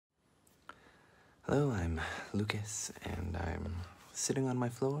Hello, I'm Lucas, and I'm sitting on my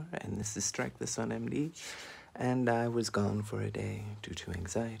floor, and this is Strike the Sun MD, and I was gone for a day due to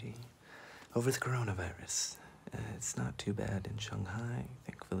anxiety over the coronavirus. It's not too bad in Shanghai,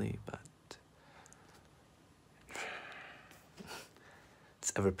 thankfully, but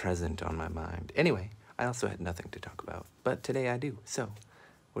it's ever present on my mind. Anyway, I also had nothing to talk about, but today I do, so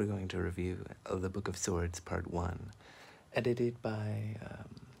we're going to review The Book of Swords Part 1, edited by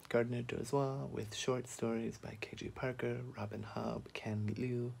Gardner Dozois, with short stories by K.J. Parker, Robin Hobb, Ken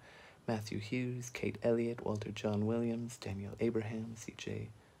Liu, Matthew Hughes, Kate Elliott, Walter John Williams, Daniel Abraham, C.J.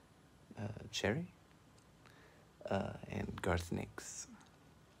 Cherryh, and Garth Nix.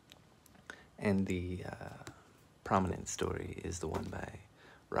 And the prominent story is the one by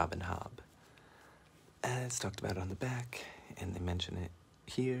Robin Hobb. It's talked about on the back, and they mention it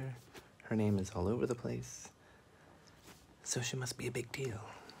here. Her name is all over the place, so she must be a big deal.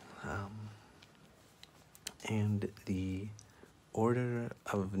 And the order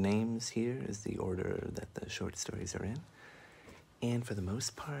of names here is the order that the short stories are in. And for the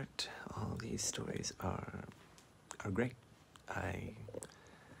most part, all these stories are great. I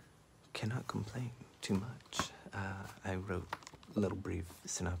cannot complain too much. I wrote little brief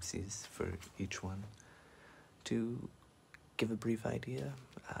synopses for each one to give a brief idea.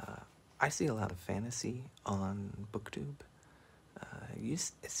 I see a lot of fantasy on BookTube.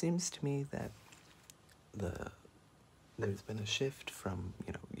 It seems to me that there's been a shift from,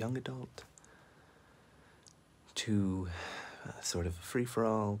 young adult to sort of a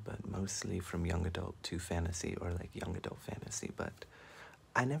free-for-all, but mostly from young adult to fantasy, or like young adult fantasy. But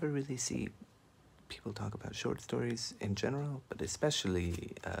I never really see people talk about short stories in general, but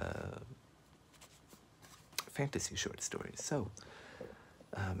especially fantasy short stories. So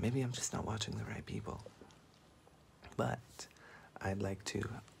maybe I'm just not watching the right people. But I'd like to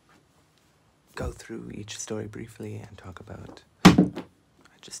go through each story briefly and talk about... I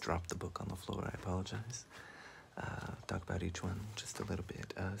just dropped the book on the floor, I apologize. Talk about each one just a little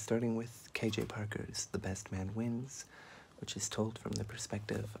bit. Starting with K.J. Parker's The Best Man Wins, which is told from the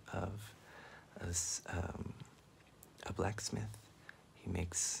perspective of a blacksmith. He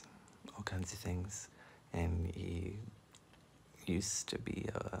makes all kinds of things, and he used to be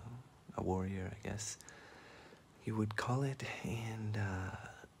a warrior, I guess you would call it, and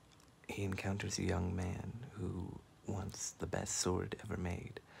he encounters a young man who wants the best sword ever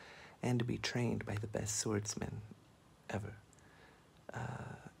made, and to be trained by the best swordsman ever.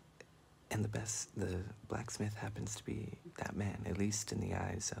 And the blacksmith happens to be that man, at least in the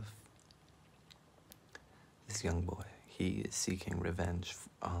eyes of this young boy. He is seeking revenge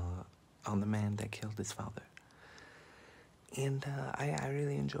on the man that killed his father. And I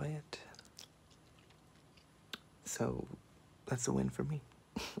really enjoy it. So that's a win for me.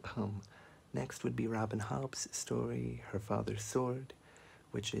 Next would be Robin Hobb's story, Her Father's Sword,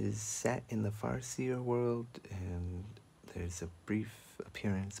 which is set in the Farseer world, and there's a brief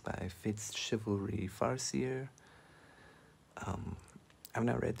appearance by Fitz Chivalry Farseer. I've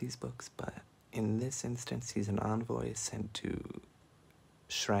not read these books, but in this instance, he's an envoy sent to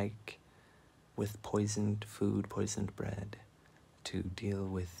Shrike with poisoned food, poisoned bread, to deal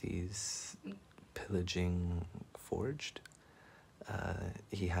with these pillaging forged.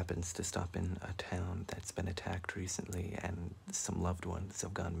 He happens to stop in a town that's been attacked recently, and some loved ones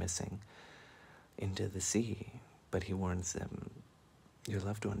have gone missing into the sea. But he warns them, your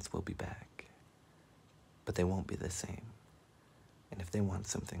loved ones will be back, but they won't be the same. And if they want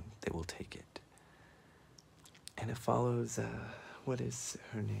something, they will take it. And it follows, what is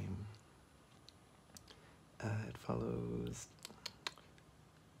her name? It follows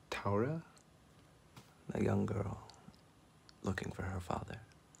Taura, a young girl looking for her father.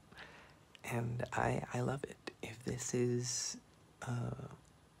 And I love it. If this is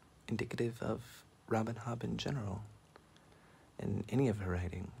indicative of Robin Hobb in general, and any of her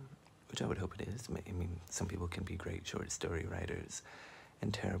writing, which I would hope it is. I mean, some people can be great short story writers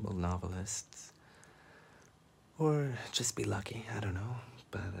and terrible novelists, or just be lucky, I don't know.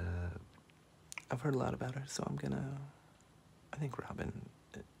 But I've heard a lot about her, so I think Robin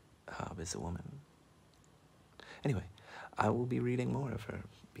Hobb is a woman. Anyway, I will be reading more of her,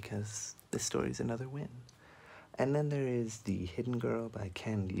 because this story is another win. And then there is The Hidden Girl by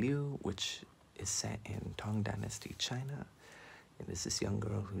Ken Liu, which is set in Tang Dynasty, China. And it's this young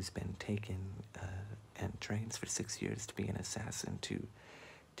girl who's been taken and trains for 6 years to be an assassin, to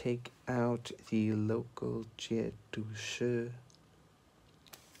take out the local Jie Dushi,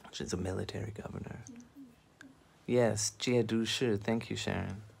 which is a military governor. Yes, Jie Dushi. Thank you,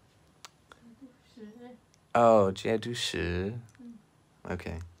 Sharon. Oh, Jie Dushi.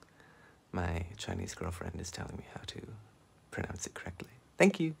 Okay. My Chinese girlfriend is telling me how to pronounce it correctly.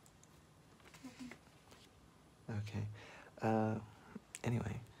 Thank you. Okay.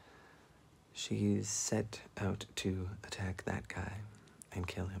 Anyway, she's set out to attack that guy and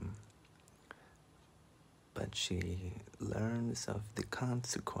kill him. But she learns of the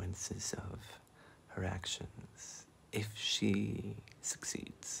consequences of her actions if she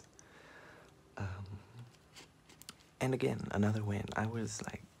succeeds. And again, another win. I was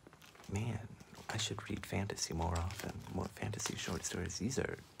like, man, I should read fantasy more often, more fantasy short stories. These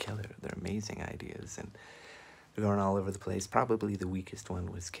are killer. They're amazing ideas, and they're going all over the place. Probably the weakest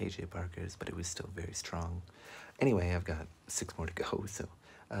one was KJ Parker's, but it was still very strong. Anyway, I've got 6 more to go, so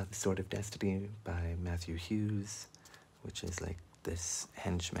The Sword of Destiny by Matthew Hughes, which is like this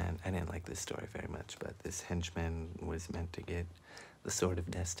henchman. I didn't like this story very much, but this henchman was meant to get the Sword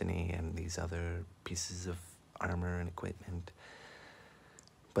of Destiny and these other pieces of armor and equipment.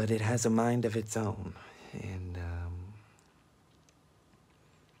 But it has a mind of its own, and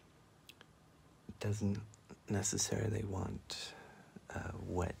doesn't necessarily want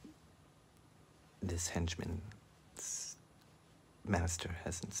what this henchman's master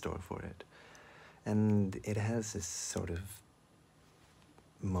has in store for it. And it has this sort of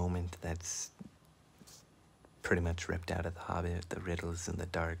moment that's pretty much ripped out of The Hobbit, the riddles in the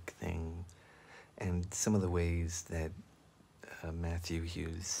dark thing, and some of the ways that Matthew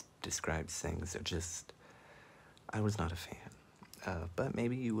Hughes describes things are just, I was not a fan, but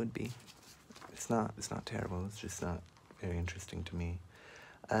maybe you would be. It's not terrible, it's just not very interesting to me.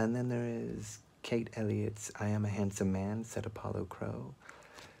 And then there is Kate Elliott's I Am a Handsome Man, said Apollo Crow,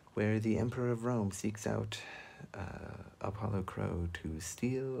 where the Emperor of Rome seeks out Apollo Crow to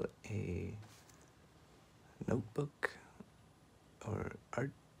steal a notebook or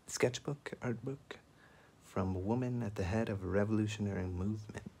art book from a woman at the head of a revolutionary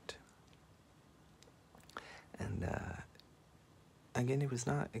movement. And again, it was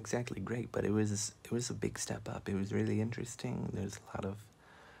not exactly great, but it was a big step up. It was really interesting. There's a lot of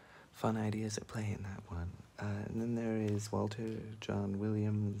fun ideas at play in that one. And then there is Walter John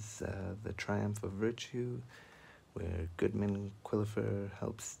Williams' The Triumph of Virtue, where Goodman Quillifer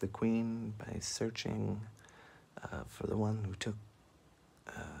helps the Queen by searching for the one who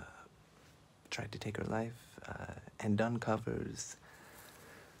tried to take her life, and uncovers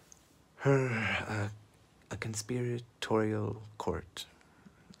her a conspiratorial court.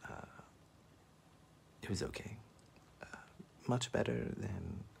 It was okay. Much better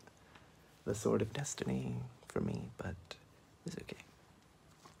than The Sword of Destiny for me, but it was okay.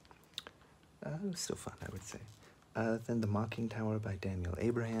 It was still fun, I would say. Then The Mocking Tower by Daniel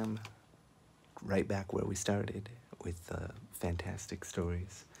Abraham, right back where we started with fantastic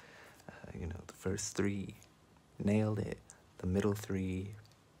stories. You know, the first 3, nailed it. The middle 3,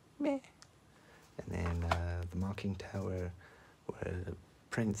 meh. And then The Mocking Tower, where the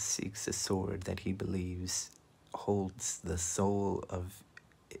prince seeks a sword that he believes holds the soul of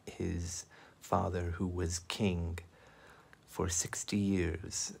his father, who was king for 60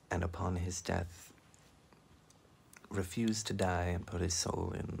 years, and upon his death refused to die and put his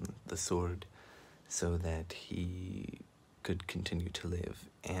soul in the sword so that he could continue to live.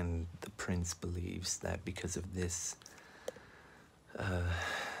 And the prince believes that because of this,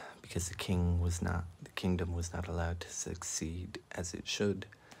 because the kingdom was not allowed to succeed as it should,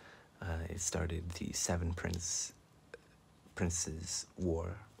 it started the Seven Princes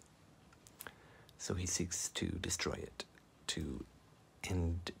War. So he seeks to destroy it, to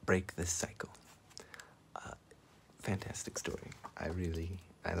break this cycle. Fantastic story. I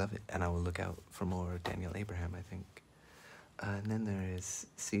love it, and I will look out for more Daniel Abraham, I think. And then there is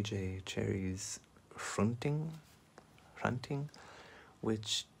C.J. Cherryh's Fronting,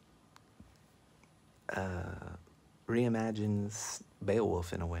 which reimagines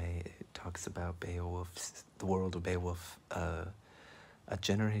Beowulf in a way. It talks about Beowulf's, the world of Beowulf, a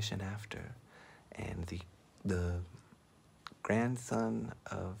generation after, and the grandson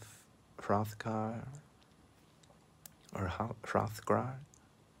of Hrothgar, or Hrothgar,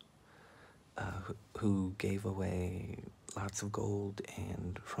 who gave away lots of gold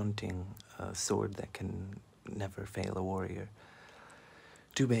and Hrunting, a sword that can never fail a warrior,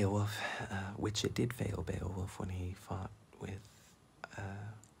 to Beowulf, which it did fail Beowulf when he fought with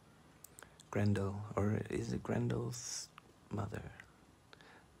Grendel, or is it Grendel's mother?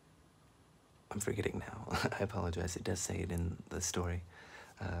 I'm forgetting now. I apologize. It does say it in the story.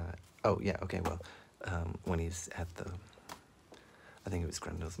 Oh, yeah, okay, well, when he's at I think it was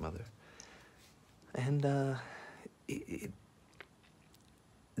Grendel's mother. And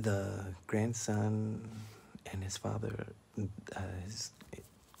the grandson and his father,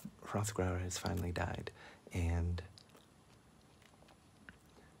 Hrothgar has finally died, and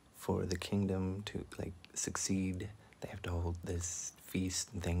for the kingdom to like succeed, they have to hold this feast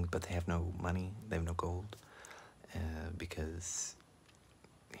and things, but they have no money, they have no gold, because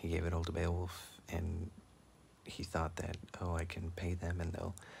he gave it all to Beowulf, and he thought that, oh, I can pay them and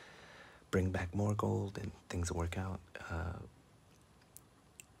they'll bring back more gold and things will work out.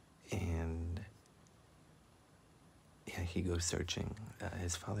 And yeah, he goes searching.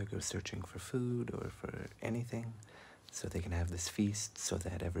 His father goes searching for food or for anything, so they can have this feast, so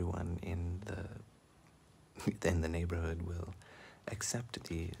that everyone in the neighborhood will accept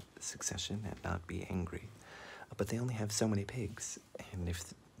the succession and not be angry. But they only have so many pigs, and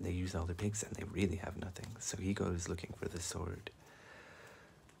if they use all their pigs, then they really have nothing. So he goes looking for the sword,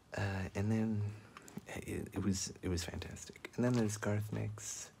 and then it was fantastic. And then there's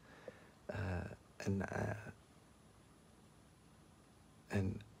Garthnick's,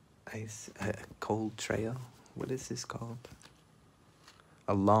 an ice, a cold trail. What is this called?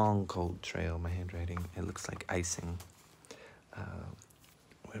 A long cold trail. My handwriting, it looks like icing.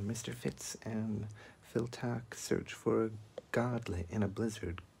 Where Mr. Fitz and Philtack search for a godlet in a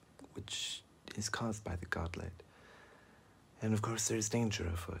blizzard, which is caused by the godlet. And of course there's danger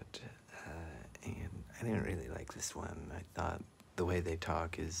afoot. And I didn't really like this one. I thought the way they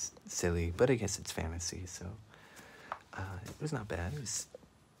talk is silly, but I guess it's fantasy, so it was not bad. It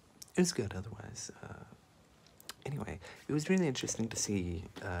was good otherwise. Anyway, it was really interesting to see,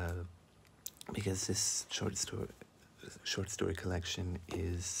 because this short story collection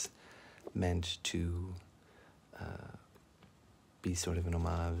is meant to be sort of an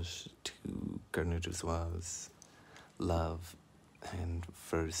homage to Gardner Dozois' love and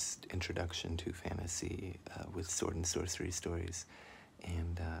first introduction to fantasy with sword and sorcery stories.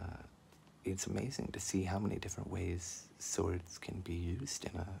 And it's amazing to see how many different ways swords can be used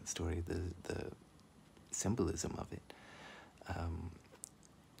in a story, the symbolism of it.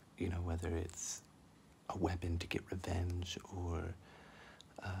 You know, whether it's a weapon to get revenge, or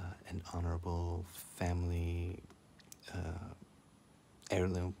an honorable family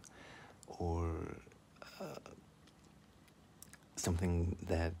heirloom, or something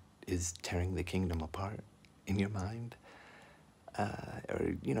that is tearing the kingdom apart in your mind,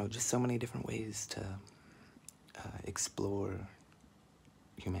 or, you know, just so many different ways to explore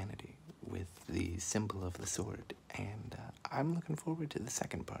humanity with the symbol of the sword. And I'm looking forward to the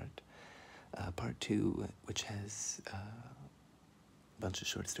second part, part 2, which has a bunch of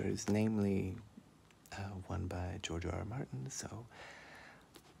short stories, namely one by George R.R. Martin, so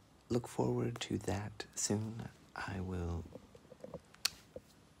look forward to that soon. I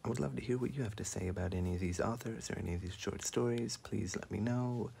would love to hear what you have to say about any of these authors or any of these short stories. Please let me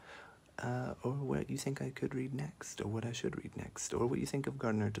know, or what you think I could read next, or what I should read next, or what you think of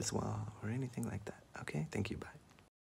Gardner Dozois, or anything like that. Okay, thank you, bye.